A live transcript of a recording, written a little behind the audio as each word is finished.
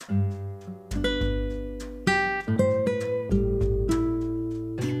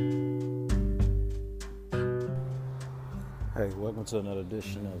Welcome to another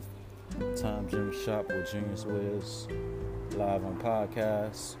edition of Time Gym Shop with Genius Wiz, live on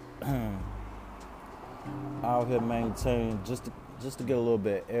podcast. Out here maintaining just to get a little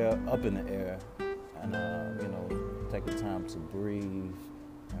bit air up in the air, and take the time to breathe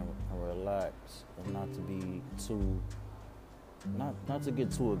and relax, and not to be too not to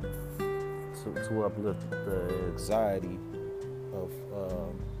get too uplift the anxiety of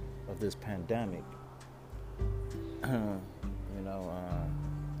this pandemic.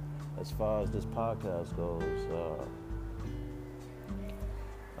 As far as this podcast goes,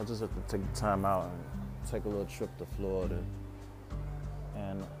 I just have to take the time out and take a little trip to Florida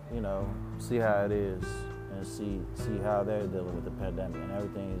and, see how it is and see how they're dealing with the pandemic, and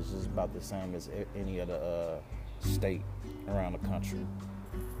everything is just about the same as any other state around the country.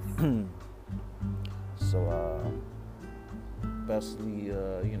 So, bestly,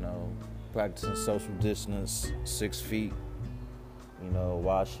 practicing social distance, 6 feet,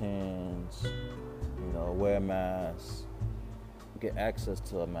 wash hands, wear masks, get access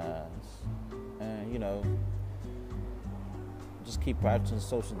to a mask, and, just keep practicing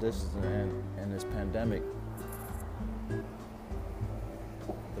social distancing in this pandemic.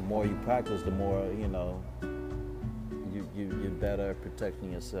 The more you practice, the more, you're better at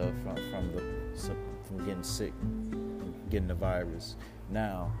protecting yourself from getting sick, and getting the virus.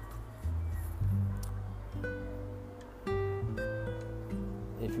 Now,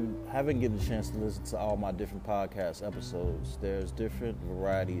 if you haven't gotten a chance to listen to all my different podcast episodes, there's different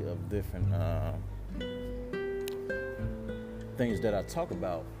variety of different things that I talk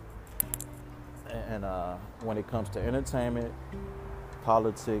about. And when it comes to entertainment,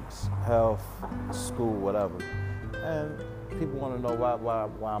 politics, health, school, whatever. And people want to know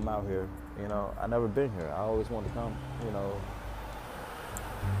why I'm out here. I never been here. I always want to come,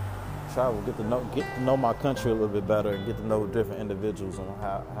 travel, get to know my country a little bit better, and get to know different individuals and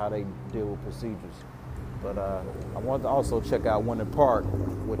how they deal with procedures. But I wanted to also check out Winter Park,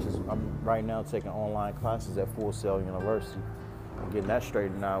 which is I'm right now taking online classes at Full Sail University. I'm getting that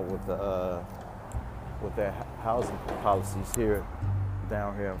straightened out with their housing policies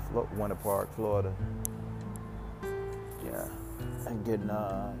down here in Winter Park, Florida. Yeah, and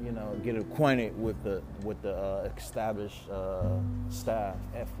get acquainted with the established staff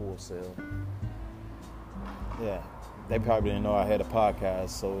at Full Sail. Yeah, they probably didn't know I had a podcast.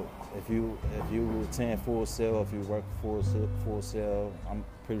 So if you attend Full Sail, if you work for Full Sail, I'm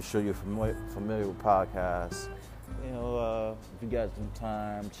pretty sure you're familiar with podcasts. If you got some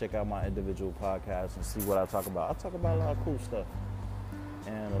time, check out my individual podcasts and see what I talk about. I talk about a lot of cool stuff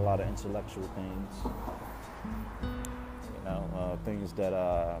and a lot of intellectual things. Things that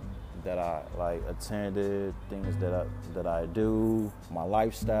I like attended, things that I do, my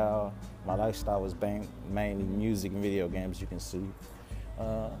lifestyle. My lifestyle is mainly music and video games, you can see.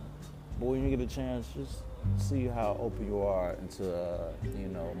 But when you get a chance, just see how open you are into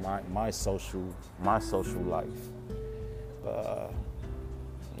my social life.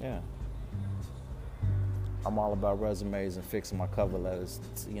 Yeah, I'm all about resumes and fixing my cover letters.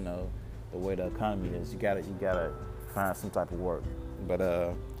 The way the economy is, you gotta find some type of work, but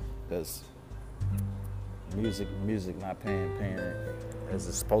because music not paying as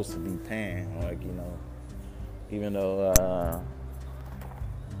it's supposed to be paying, even though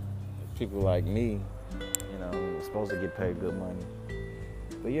people like me, are supposed to get paid good money.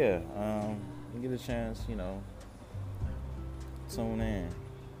 But yeah, you get a chance, tune in.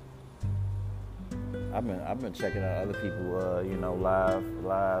 I've been checking out other people,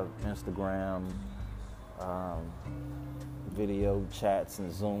 live Instagram. Video chats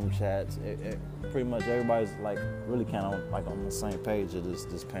and Zoom chats. Pretty much everybody's really kind of on the same page of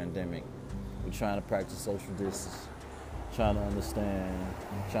this pandemic. We're trying to practice social distance, trying to understand,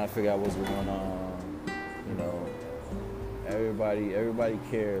 trying to figure out what's going on. Everybody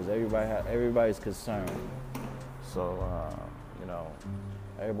cares. Everybody's concerned. So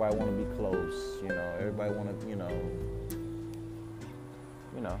everybody want to be close. Everybody want to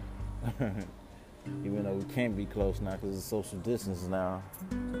even though we can't be close now because it's social distance now.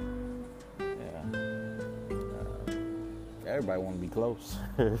 Yeah. Everybody want to be close.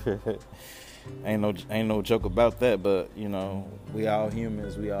 Ain't no joke about that. But we all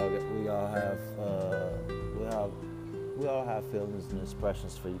humans. We all have feelings and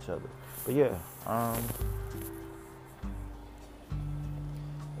expressions for each other. But yeah,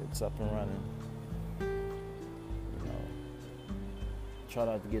 it's up and running. Try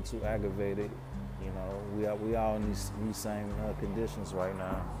not to get too aggravated. We all in these same conditions right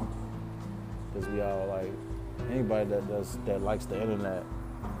now, because we all anybody that likes the internet,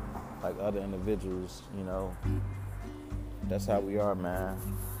 like other individuals, that's how we are, man.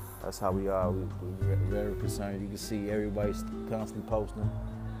 That's how we are. We're very concerned. You can see everybody's constantly posting,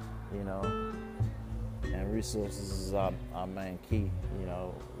 you know. And resources is our main key. You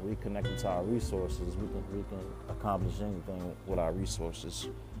know, we connected to our resources. We can accomplish anything with our resources.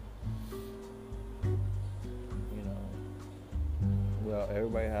 You know, well,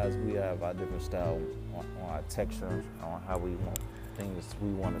 we have our different style on our texture, on how we want things.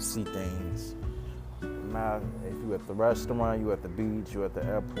 We want to see things. Now, if you at the restaurant, you at the beach, you at the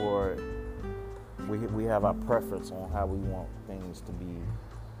airport, we have our preference on how we want things to be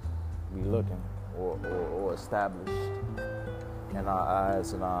looking. Or established in our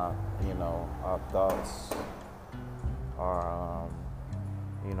eyes and our thoughts, our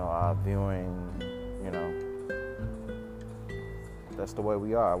our viewing, that's the way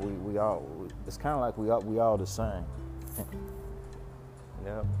we are. It's kind of like we all the same.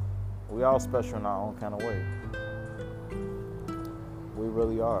 Yep, we all special in our own kind of way. We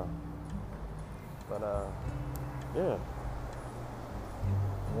really are. But yeah.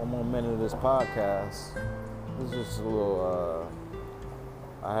 One more minute of this podcast. This is just a little,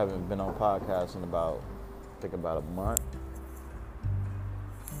 I haven't been on podcast in about a month.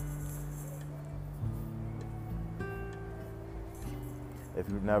 If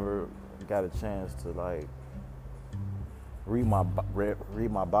you've never got a chance to read my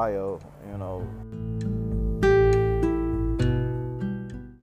bio,